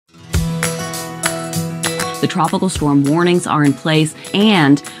The tropical storm warnings are in place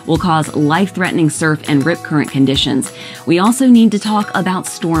and will cause life-threatening surf and rip current conditions. We also need to talk about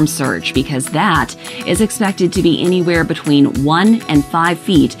storm surge because that is expected to be anywhere between 1 and 5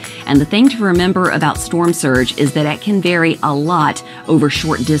 feet. And the thing to remember about storm surge is that it can vary a lot over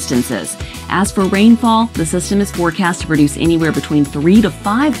short distances. As for rainfall, the system is forecast to produce anywhere between 3 to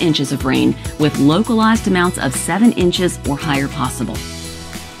 5 inches of rain with localized amounts of 7 inches or higher possible.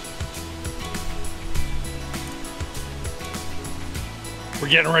 We're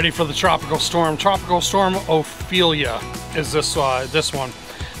getting ready for the tropical storm. Tropical storm Ophelia is this one.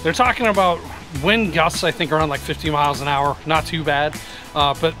 They're talking about wind gusts, I think around like 50 miles an hour. Not too bad,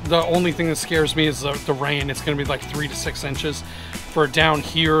 but the only thing that scares me is the rain. It's gonna be like 3 to 6 inches. For down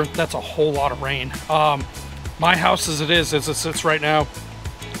here, that's a whole lot of rain. My house as it sits right now,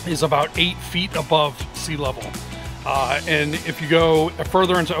 is about 8 feet above sea level. And if you go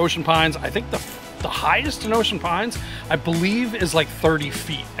further into Ocean Pines, I think the highest in Ocean Pines, I believe, is like 30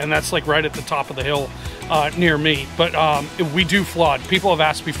 feet. And that's like right at the top of the hill near me. But we do flood. People have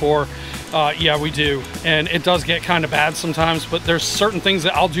asked before. Yeah, we do. And it does get kind of bad sometimes, but there's certain things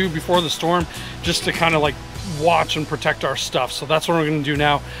that I'll do before the storm just to kind of like watch and protect our stuff. So that's what we're going to do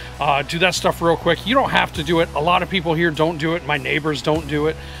now. Do that stuff real quick. You don't have to do it. A lot of people here don't do it. My neighbors don't do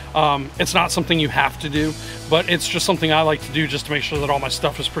it. It's not something you have to do, but it's just something I like to do just to make sure that all my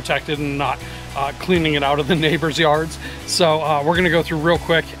stuff is protected and not cleaning it out of the neighbors' yards. So we're going to go through real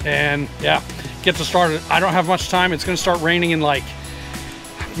quick and yeah, get to started. I don't have much time. It's going to start raining in like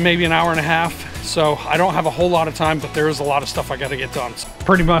maybe an hour and a half. So I don't have a whole lot of time, but there is a lot of stuff I got to get done. So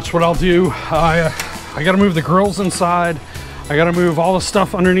pretty much what I'll do, I got to move the grills inside. I got to move all the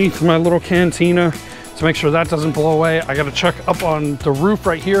stuff underneath my little cantina to make sure that doesn't blow away. I got to check up on the roof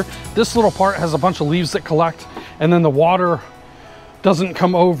right here. This little part has a bunch of leaves that collect, and then the water doesn't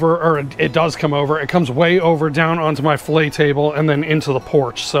come over, or it does come over. It comes way over down onto my fillet table and then into the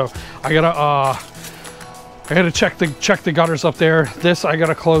porch. So I gotta check the gutters up there. This I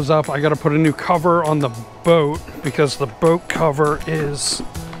gotta close up. I gotta put a new cover on the boat because the boat cover it's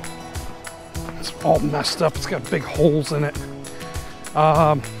all messed up. It's got big holes in it.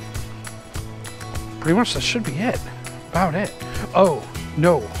 Pretty much that should be it. About it. Oh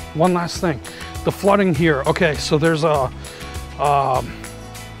no, one last thing. The flooding here. Okay, so there's a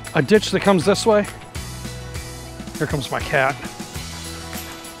ditch that comes this way. Here comes my cat.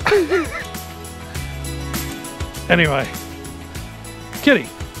 Anyway, kitty,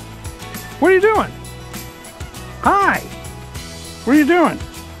 what are you doing? Hi, what are you doing?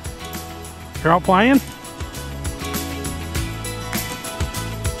 You're out playing?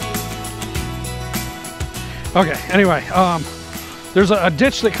 Okay, anyway, there's a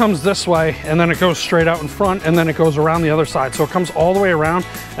ditch that comes this way and then it goes straight out in front and then it goes around the other side. So it comes all the way around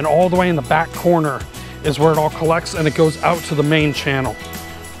and all the way in the back corner is where it all collects and it goes out to the main channel.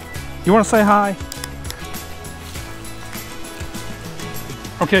 You want to say hi?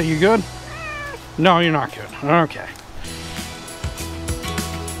 Okay, you good? No, you're not good. Okay.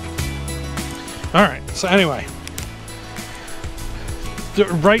 All right, so anyway,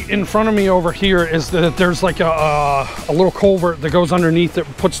 right in front of me over here is that there's like a little culvert that goes underneath that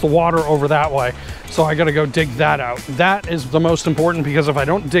puts the water over that way. So I gotta go dig that out. That is the most important because if I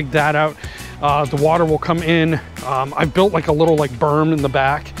don't dig that out, the water will come in. I built like a little like berm in the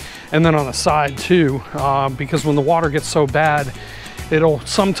back and then on the side too, because when the water gets so bad, it'll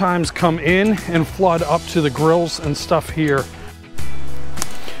sometimes come in and flood up to the grills and stuff here.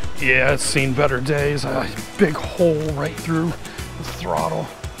 Yeah, it's seen better days. A big hole right through the throttle.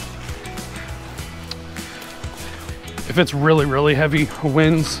 If it's really, really heavy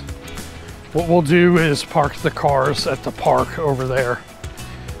winds, what we'll do is park the cars at the park over there.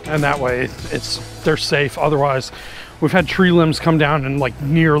 And that way they're safe. Otherwise, we've had tree limbs come down and like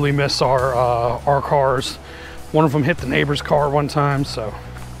nearly miss our cars. One of them hit the neighbor's car one time, so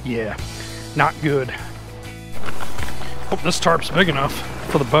yeah, not good. Hope this tarp's big enough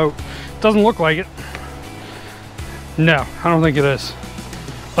for the boat. Doesn't look like it. No, I don't think it is.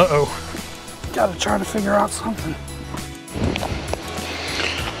 Uh-oh. Gotta try to figure out something.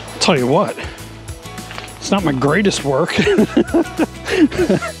 I'll tell you what, it's not my greatest work,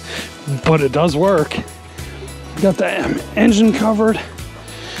 but it does work. Got the engine covered.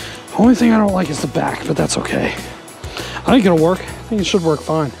 Only thing I don't like is the back, but that's okay. I think it'll work. I think it should work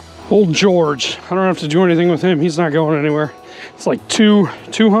fine. Old George, I don't have to do anything with him. He's not going anywhere. It's like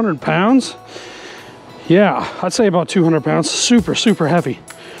 200 pounds. Yeah, I'd say about 200 pounds. Super, super heavy.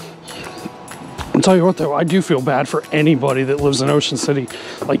 I'll tell you what though, I do feel bad for anybody that lives in Ocean City,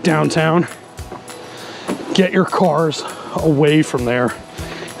 like downtown. Get your cars away from there.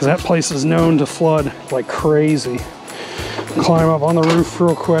 because that place is known to flood like crazy. Climb up on the roof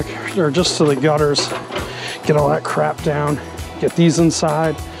real quick, or just to the gutters, get all that crap down, get these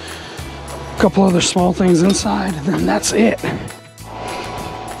inside, a couple other small things inside, and then that's it.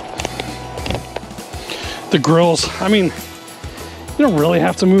 The grills, I mean, you don't really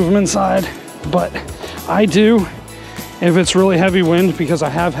have to move them inside, but I do if it's really heavy wind, because I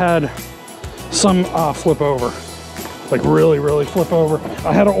have had some flip over, like really flip over.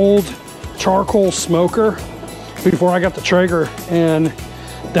 I had an old charcoal smoker before I got the Traeger, and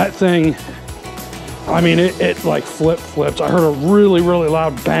that thing, I mean, it like flipped. I heard a really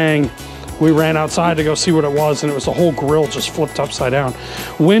loud bang. We ran outside to go see what it was, and it was the whole grill just flipped upside down.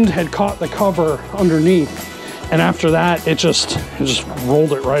 Wind had caught the cover underneath, and after that, it just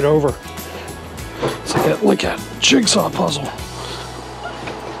rolled it right over. It's like a jigsaw puzzle.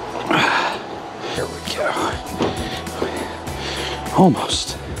 Here we go.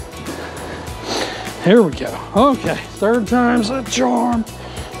 Almost. Here we go. Okay, third time's a charm.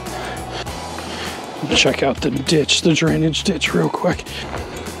 Check out the ditch, the drainage ditch real quick.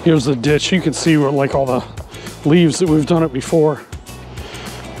 Here's the ditch. You can see where like all the leaves that we've done it before.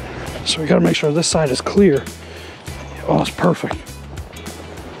 So we gotta make sure this side is clear. Oh, it's perfect.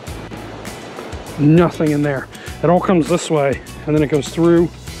 Nothing in there. It all comes this way, and then it goes through,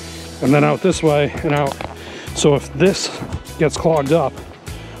 and then out this way, and out. So if this gets clogged up,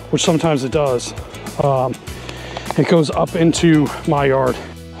 which sometimes it does, it goes up into my yard.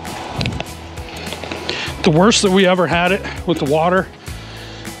 The worst that we ever had it with the water,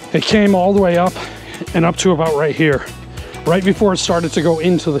 it came all the way up and up to about right here, right before it started to go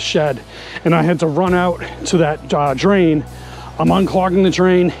into the shed. And I had to run out to that drain. I'm unclogging the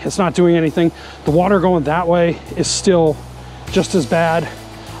drain, it's not doing anything. The water going that way is still just as bad.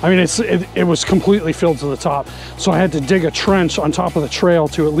 I mean, it was completely filled to the top. So I had to dig a trench on top of the trail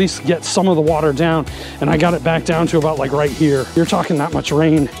to at least get some of the water down. And I got it back down to about like right here. You're talking that much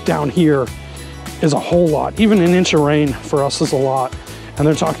rain down here is a whole lot. Even an inch of rain for us is a lot. And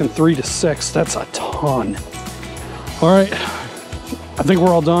they're talking 3 to 6, that's a ton. All right, I think we're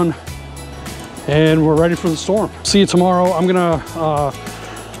all done. And we're ready for the storm. See you tomorrow. I'm gonna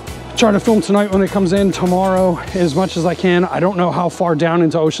try to film tonight when it comes in. Tomorrow as much as I can. I don't know how far down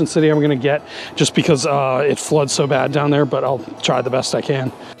into Ocean City I'm gonna get, just because it floods so bad down there, but I'll try the best I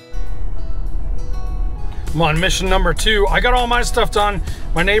can. I'm on mission number 2. I got all my stuff done.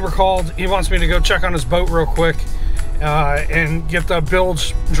 My neighbor called. He wants me to go check on his boat real quick and get the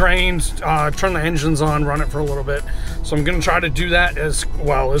bilge drained, turn the engines on, run it for a little bit. So I'm gonna try to do that as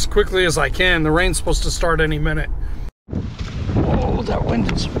quickly as I can. The rain's supposed to start any minute. Oh, that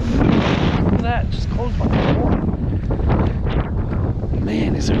wind is... that just closed my door.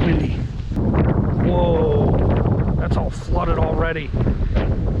 Man, is it windy. Whoa, that's all flooded already.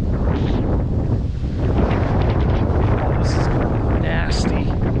 Oh, this is nasty.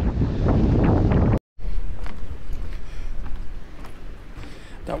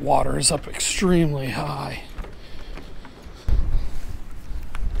 That water is up extremely high.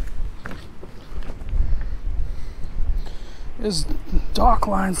 His dock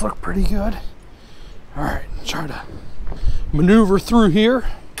lines look pretty good. All right, try to maneuver through here.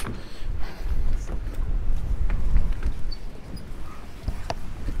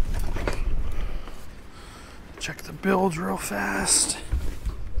 Check the bilge real fast.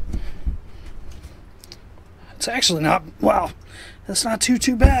 It's actually not, wow, that's not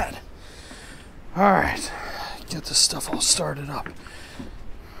too bad. All right, get this stuff all started up.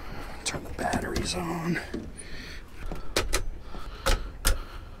 Turn the batteries on.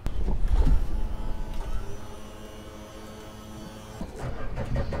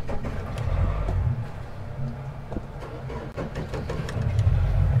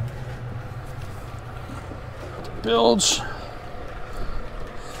 Bilge.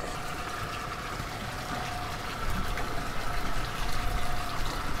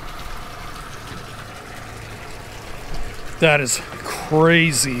 That is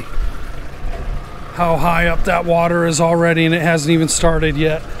crazy how high up that water is already, and it hasn't even started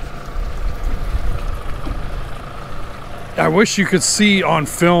yet. I wish you could see on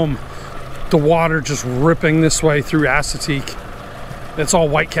film the water just ripping this way through Assateague. It's all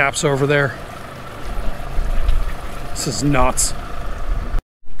whitecaps over there. This is nuts.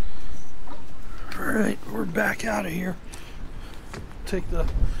 All right, we're back out of here. Take the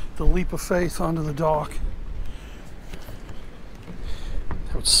leap of faith onto the dock.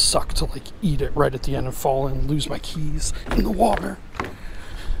 That would suck to like eat it right at the end and fall in and lose my keys in the water.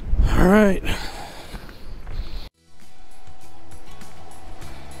 All right.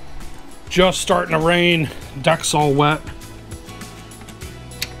 Just starting to rain, deck's all wet.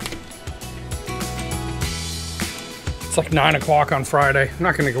 It's like 9 o'clock on Friday. I'm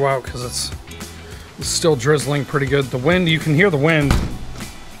not gonna go out because it's still drizzling pretty good. The wind, you can hear the wind.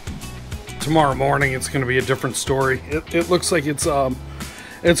 Tomorrow morning, it's gonna be a different story. It looks like it's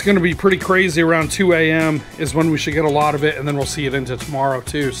gonna be pretty crazy around 2 a.m. is when we should get a lot of it, and then we'll see it into tomorrow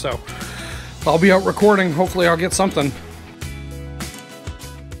too. So I'll be out recording. Hopefully I'll get something.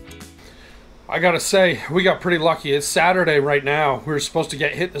 I gotta say, we got pretty lucky. It's Saturday right now. We were supposed to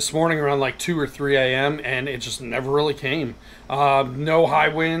get hit this morning around like 2 or 3 a.m. and it just never really came. No high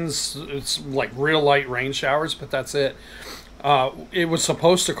winds. It's like real light rain showers, but that's it. It was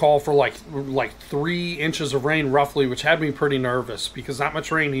supposed to call for like 3 inches of rain roughly, which had me pretty nervous because that much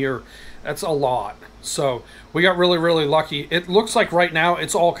rain here, that's a lot. So we got really, really lucky. It looks like right now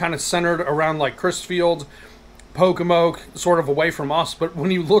it's all kind of centered around like Christfield, Pocomoke, sort of away from us, but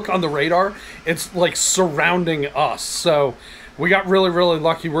when you look on the radar, it's like surrounding us. So we got really, really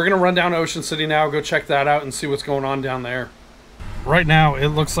lucky. We're gonna run down to Ocean City now, go check that out and see what's going on down there. Right now it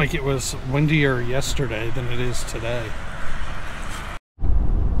looks like it was windier yesterday than it is today.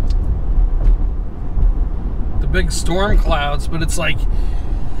 The big storm clouds, but it's like,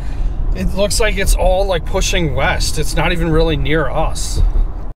 it looks like it's all like pushing west. It's not even really near us.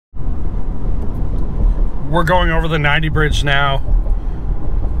 We're going over the 90 bridge now,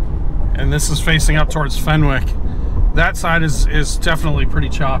 and this is facing up towards Fenwick. That side is definitely pretty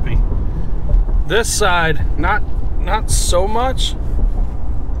choppy. This side, not so much,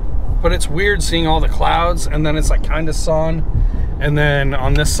 but it's weird seeing all the clouds, and then it's like kind of sun, and then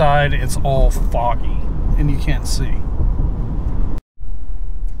on this side it's all foggy and you can't see.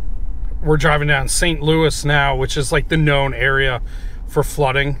 We're driving down St. Louis now, which is like the known area for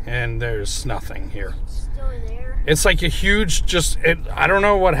flooding, and there's nothing here. It's like a huge, I don't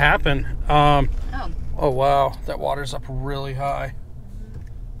know what happened. Oh wow, that water's up really high.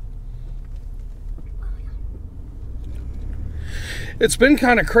 It's been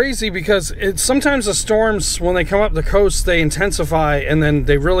kind of crazy because sometimes the storms, when they come up the coast, they intensify and then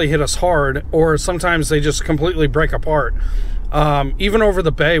they really hit us hard, or sometimes they just completely break apart. Even over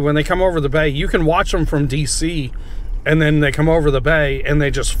the bay, when they come over the bay, you can watch them from DC, and then they come over the bay and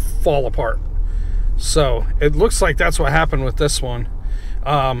they just fall apart. So it looks like that's what happened with this one.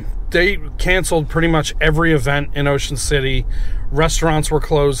 They canceled pretty much every event in Ocean City. Restaurants were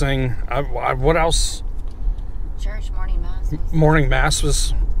closing. What else? Church morning mass. Morning mass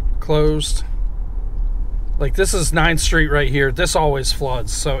was closed. Like, this is 9th Street right here. This always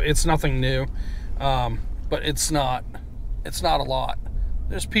floods, so it's nothing new. But it's not a lot.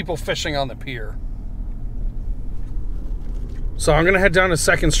 There's people fishing on the pier. So I'm gonna head down to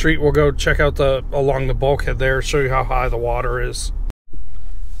 2nd Street. We'll go check out along the bulkhead there, show you how high the water is.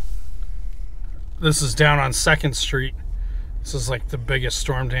 This is down on 2nd Street. This is like the biggest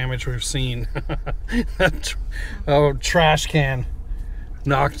storm damage we've seen. Oh, trash can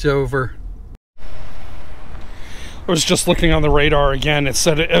knocked over. I was just looking on the radar again. It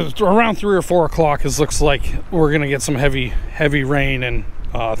said around 3 or 4 o'clock. It looks like we're gonna get some heavy rain and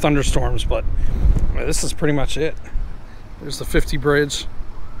thunderstorms, but this is pretty much it. There's the 50 bridge.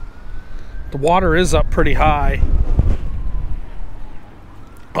 The water is up pretty high.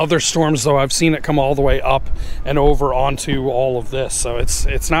 Other storms, though, I've seen it come all the way up and over onto all of this, so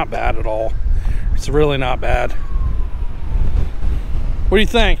it's not bad at all. It's really not bad. What do you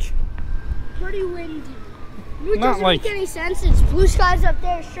think? Pretty windy. It doesn't make any sense. It's blue skies up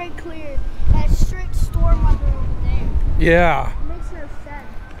there, straight clear. That's straight storm weather over there. Yeah. It makes no sense.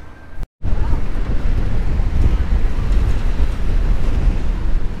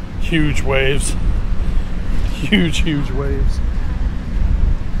 Huge waves. Huge waves.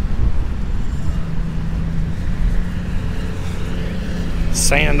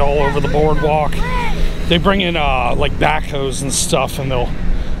 Sand all over the boardwalk. They bring in like backhoes and stuff, and they'll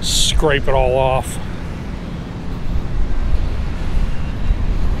scrape it all off.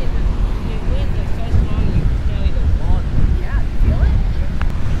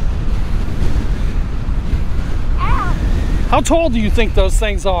 How tall do you think those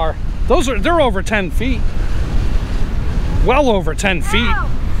things are? They're over 10 feet. Well over 10 feet.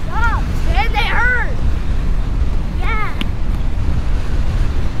 Stop. And they hurt. Yeah.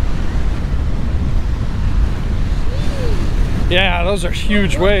 Yeah, those are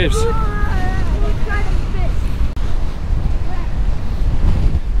huge waves.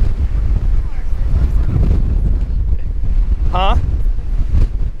 Huh?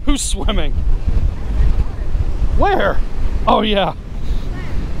 Who's swimming? Where? Oh yeah.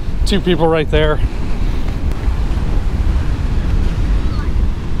 2 people right there.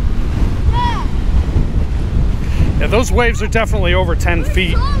 Yeah, those waves are definitely over 10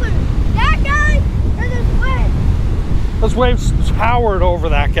 feet. That guy or this Those waves powered over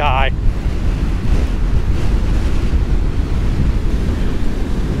that guy.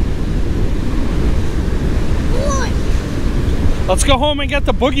 Look. Let's go home and get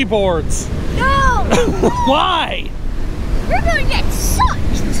the boogie boards. No. Why? We're gonna get sucked.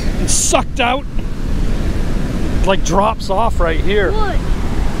 It's sucked out. Like drops off right here. Look.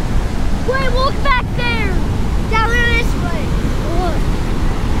 Wait, look back there. Down this way. Look.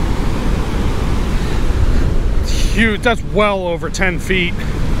 Huge. That's well over 10 feet.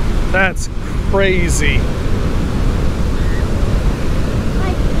 That's crazy. My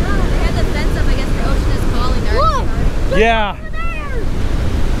God. They have the fence up, I guess, for Ocean is Calling. Look. Yeah. Over there.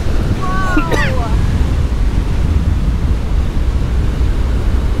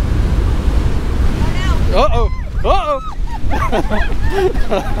 Wow. Uh-oh. Uh-oh. Pick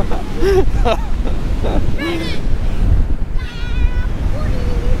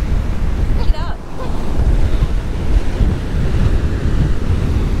it up.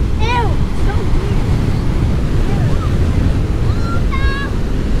 Ew. So weird.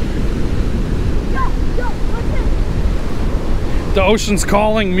 Yo, what's this? The Ocean's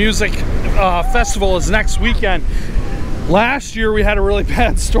Calling Music Festival is next weekend. Last year we had a really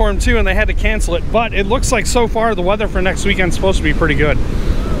bad storm too and they had to cancel it, but it looks like so far the weather for next weekend is supposed to be pretty good.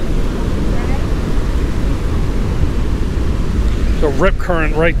 The rip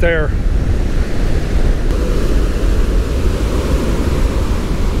current right there.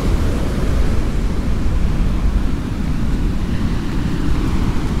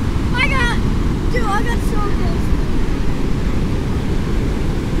 I got so close.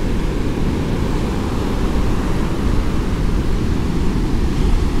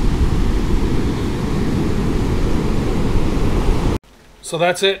 So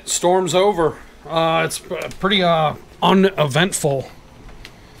that's it. Storm's over. It's pretty uneventful.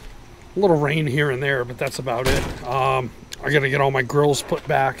 A little rain here and there, but that's about it. I gotta get all my grills put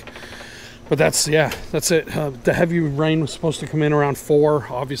back. But that's it. The heavy rain was supposed to come in around 4.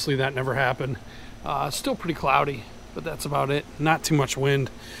 Obviously that never happened. Still pretty cloudy, but that's about it. Not too much wind.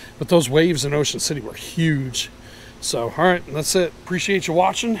 But those waves in Ocean City were huge. So, all right, that's it. Appreciate you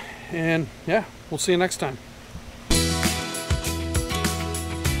watching. And yeah, we'll see you next time.